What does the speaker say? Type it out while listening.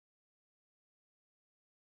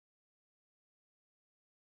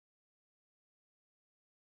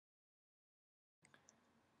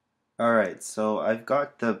Alright, so I've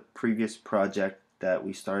got the previous project that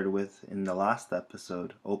we started with in the last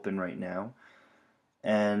episode open right now.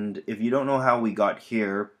 And if you don't know how we got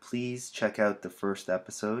here, please check out the first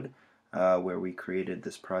episode where we created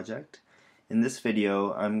this project. In this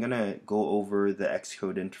video, I'm going to go over the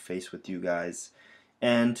Xcode interface with you guys.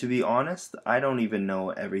 And to be honest, I don't even know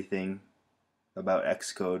everything about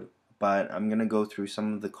Xcode, but I'm going to go through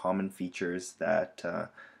some of the common features that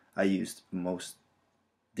I used most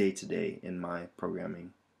day to day in my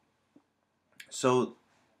programming. So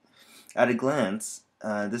at a glance,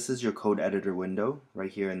 this is your code editor window right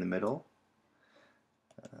here in the middle.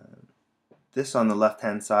 This on the left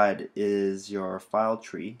hand side is your file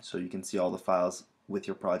tree, so you can see all the files with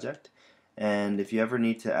your project. And if you ever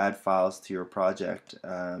need to add files to your project,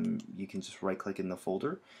 you can just right click in the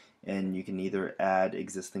folder and you can either add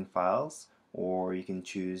existing files or you can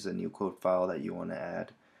choose a new code file that you want to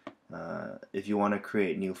add. If you want to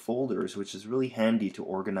create new folders, which is really handy to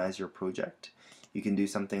organize your project, you can do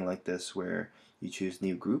something like this where you choose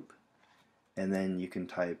new group and then you can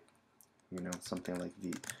type something like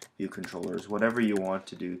view controllers, whatever you want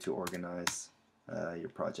to do to organize your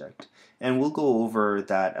project. And we'll go over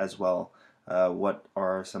that as well. What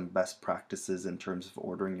are some best practices in terms of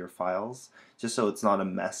ordering your files, just so it's not a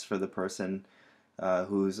mess for the person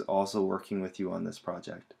who's also working with you on this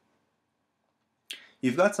project.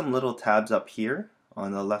 You've got some little tabs up here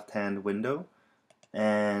on the left hand window,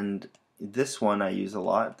 and this one I use a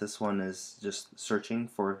lot. This one is just searching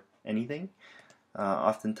for anything.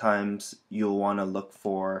 Oftentimes you'll want to look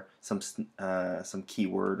for some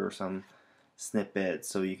keyword or some snippet,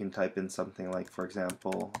 so you can type in something like, for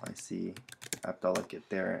example, I see app.get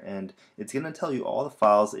there, and it's going to tell you all the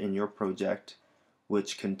files in your project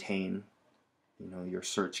which contain your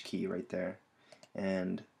search key right there,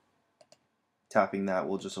 and tapping that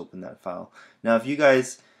will just open that file. Now if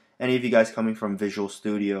any of you guys coming from Visual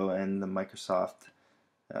Studio and the Microsoft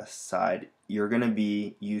side, you're going to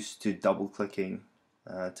be used to double clicking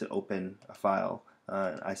to open a file.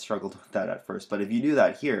 I struggled with that at first, but if you do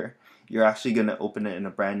that here, you're actually going to open it in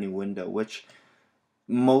a brand new window, which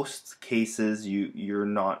most cases you're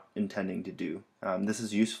not intending to do. This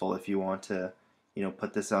is useful if you want to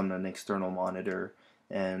put this on an external monitor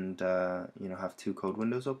and have two code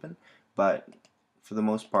windows open, but for the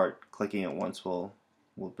most part, clicking it once will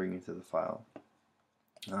bring you to the file.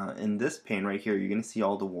 In this pane right here, you're going to see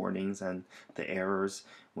all the warnings and the errors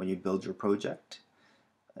when you build your project,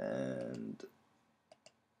 and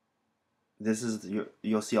this is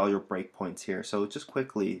you'll see all your breakpoints here. So just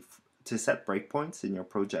quickly, to set breakpoints in your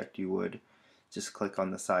project, you would just click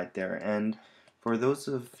on the side there. And for those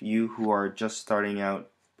of you who are just starting out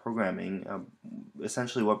programming,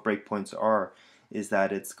 essentially what breakpoints are is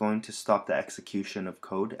that it's going to stop the execution of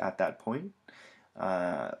code at that point,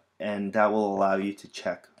 and that will allow you to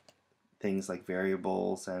check things like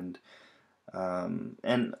variables, and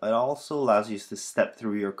it also allows you to step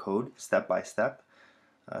through your code step by step,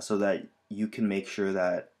 so that you can make sure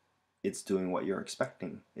that it's doing what you're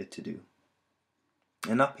expecting it to do.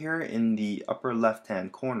 And up here in the upper left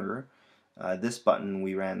hand corner, this button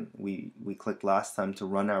we clicked last time to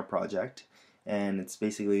run our project, and it's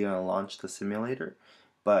basically going to launch the simulator.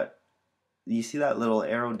 But you see that little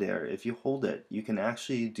arrow there? If you hold it, you can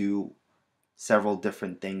actually do several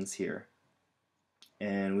different things here,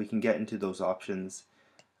 and we can get into those options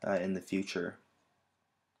in the future.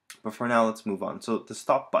 But for now, let's move on. So the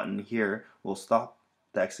stop button here will stop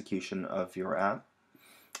the execution of your app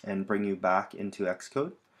and bring you back into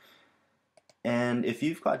Xcode. And if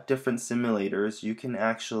you've got different simulators, you can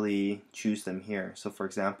actually choose them here. So for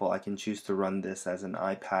example, I can choose to run this as an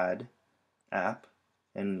iPad app,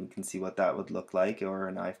 and you can see what that would look like, or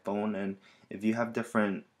an iPhone. And if you have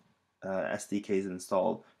different SDKs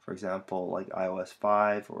installed, for example, like iOS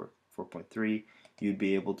 5 or 4.3, you'd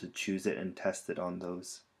be able to choose it and test it on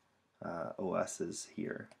those OSs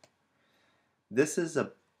here. This is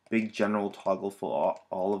a big general toggle for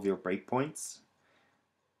all of your breakpoints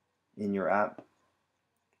in your app,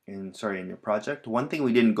 in your project. One thing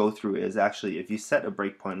we didn't go through is actually if you set a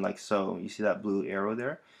breakpoint like so, you see that blue arrow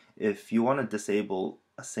there? If you want to disable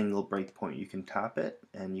a single breakpoint, you can tap it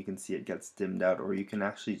and you can see it gets dimmed out, or you can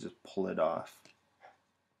actually just pull it off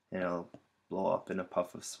and it'll blow up in a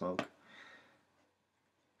puff of smoke.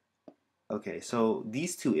 Okay, so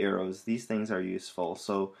these two arrows, these things are useful.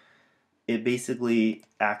 So it basically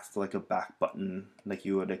acts like a back button like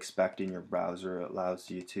you would expect in your browser. It allows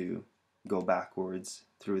you to go backwards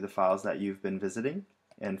through the files that you've been visiting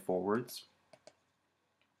and forwards.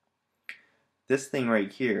 This thing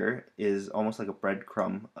right here is almost like a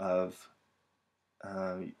breadcrumb of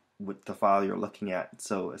with the file you're looking at.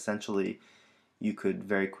 So essentially you could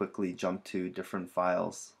very quickly jump to different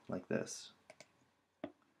files like this.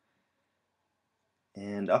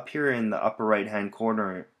 And up here in the upper right hand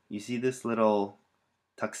corner, you see this little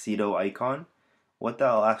tuxedo icon. What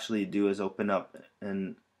that'll actually do is open up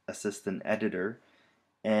an assistant editor,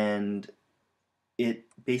 and it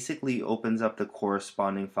basically opens up the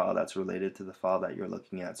corresponding file that's related to the file that you're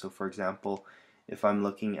looking at. So for example, if I'm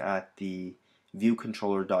looking at the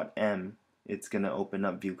viewcontroller.m, it's going to open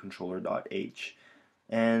up viewcontroller.h.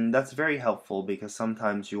 And that's very helpful because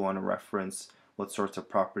sometimes you want to reference what sorts of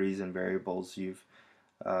properties and variables you've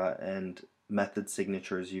and method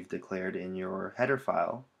signatures you've declared in your header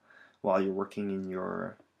file while you're working in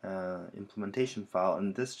your implementation file.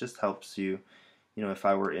 And this just helps you, if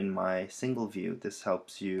I were in my single view, this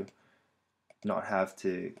helps you not have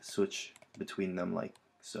to switch between them like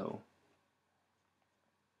so.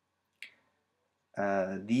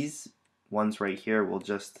 These ones right here will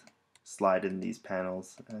just slide in these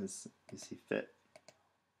panels as you see fit.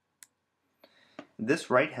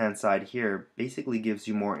 This right hand side here basically gives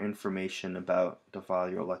you more information about the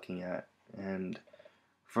file you're looking at, and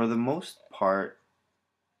for the most part,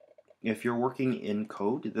 if you're working in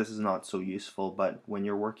code, this is not so useful, but when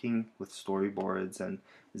you're working with storyboards and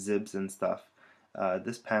zibs and stuff,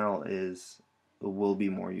 this panel will be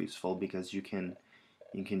more useful because you can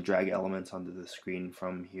drag elements onto the screen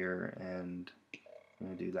from here and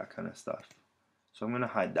do that kind of stuff. So I'm going to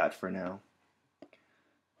hide that for now.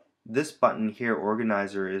 This button here,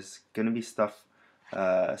 organizer, is going to be stuff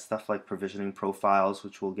like provisioning profiles,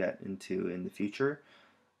 which we'll get into in the future.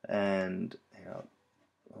 And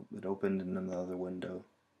it opened in another window,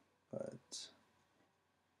 but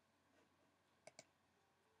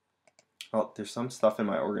there's some stuff in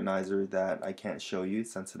my organizer that I can't show you,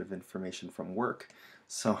 sensitive information from work,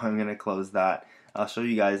 so I'm going to close that. I'll show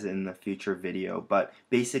you guys in the future video, but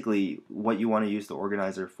basically what you want to use the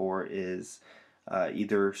organizer for is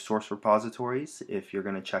either source repositories, if you're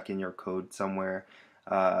going to check in your code somewhere,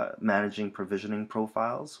 managing provisioning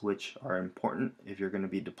profiles, which are important if you're going to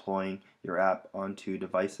be deploying your app onto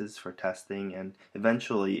devices for testing and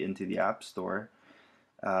eventually into the App Store.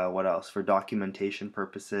 What else? For documentation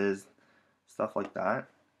purposes, stuff like that.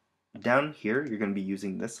 Down here, you're going to be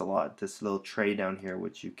using this a lot, this little tray down here,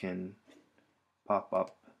 which you can pop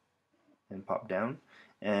up and pop down.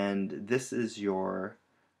 And this is your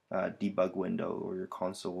debug window or your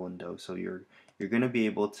console window. So you're going to be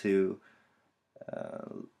able to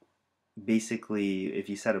basically, if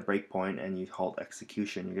you set a breakpoint and you halt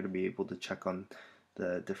execution, you're going to be able to check on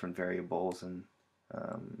the different variables and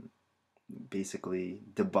basically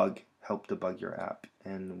help debug your app,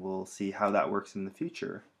 and we'll see how that works in the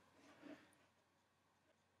future.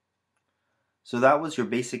 So that was your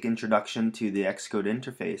basic introduction to the Xcode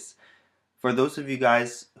interface. For those of you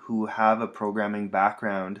guys who have a programming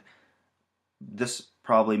background, this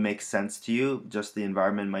probably makes sense to you, just the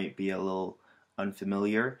environment might be a little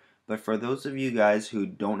unfamiliar. But for those of you guys who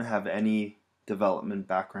don't have any development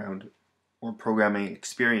background or programming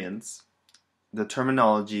experience, the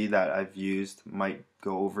terminology that I've used might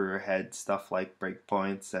go over your head, stuff like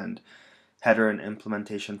breakpoints and header and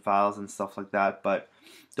implementation files and stuff like that, but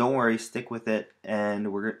don't worry, stick with it, and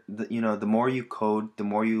the more you code, the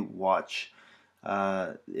more you watch,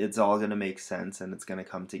 it's all going to make sense and it's going to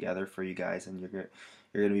come together for you guys, and you're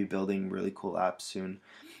going to be building really cool apps soon.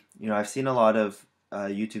 I've seen a lot of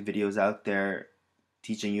YouTube videos out there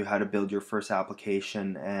teaching you how to build your first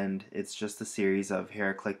application, and it's just a series of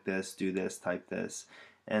here, click this, do this, type this.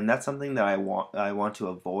 And that's something that I want to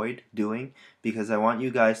avoid doing, because I want you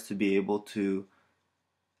guys to be able to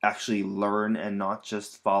actually learn and not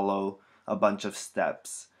just follow a bunch of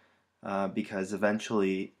steps, because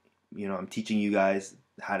eventually, I'm teaching you guys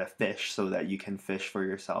how to fish so that you can fish for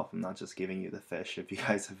yourself. I'm not just giving you the fish, if you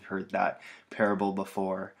guys have heard that parable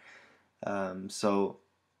before. So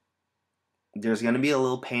there's going to be a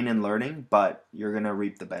little pain in learning, but you're going to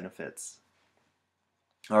reap the benefits.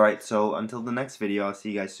 Alright, so until the next video, I'll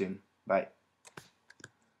see you guys soon. Bye.